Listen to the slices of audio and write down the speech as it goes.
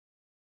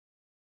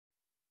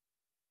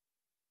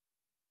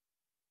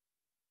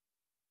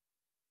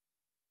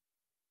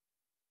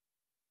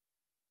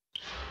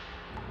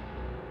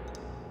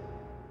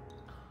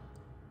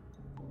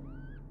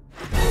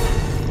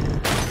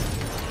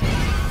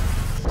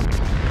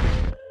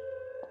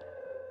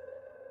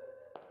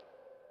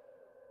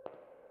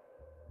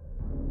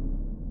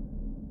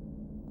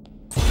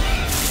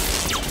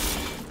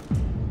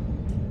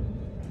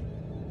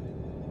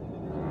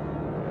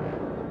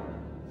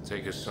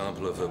Take a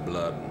sample of her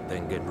blood.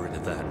 Then get rid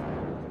of that.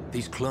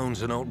 These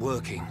clones are not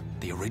working.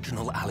 The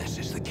original Alice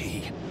is the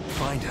key.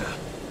 Find her,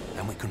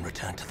 and we can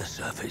return to the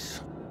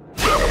surface.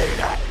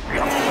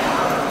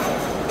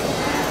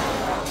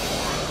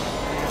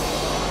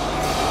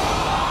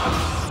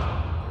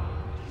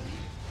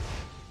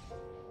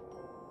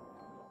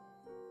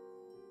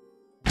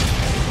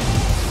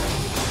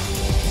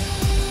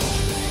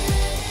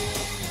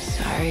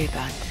 Sorry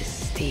about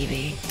this,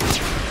 Stevie.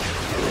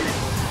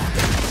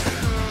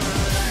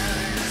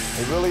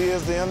 It really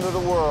is the end of the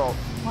world.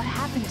 What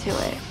happened to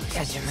it?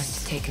 Judger must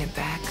have taken it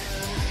back.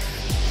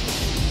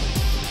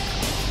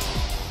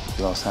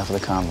 We lost half of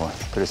the convoy.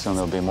 Pretty soon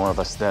there'll be more of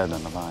us dead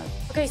than alive.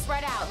 Okay,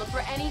 spread out. Look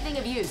for anything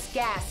of use.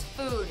 Gas,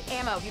 food,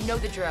 ammo. You know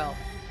the drill.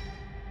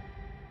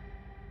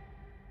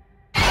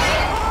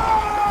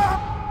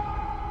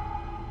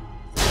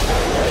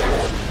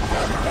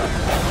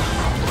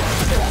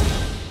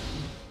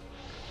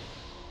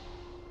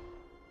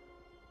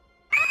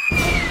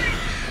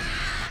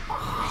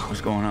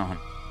 What's going on?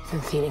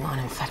 Been feeding on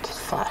infected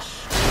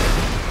flesh.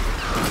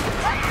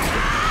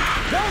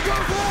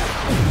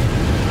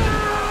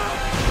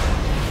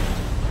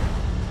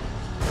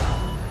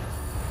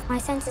 My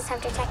senses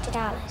have detected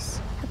Alice.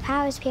 Her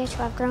powers appear to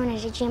have grown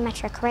at a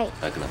geometric rate.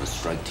 I can have a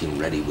strike team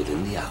ready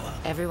within the hour.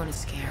 Everyone is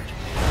scared.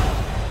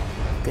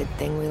 Good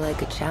thing we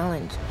like a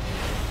challenge.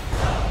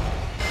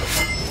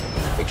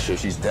 Make sure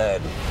she's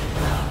dead.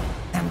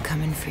 I'm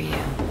coming for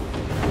you.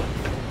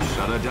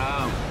 Shut her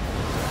down.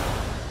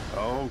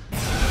 Oh.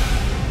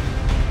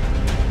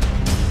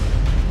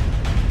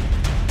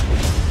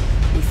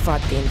 We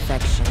fought the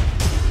infection.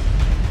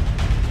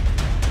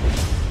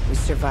 We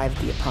survived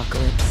the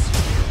apocalypse.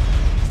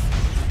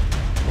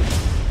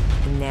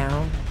 And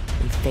now,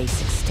 we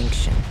face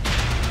extinction.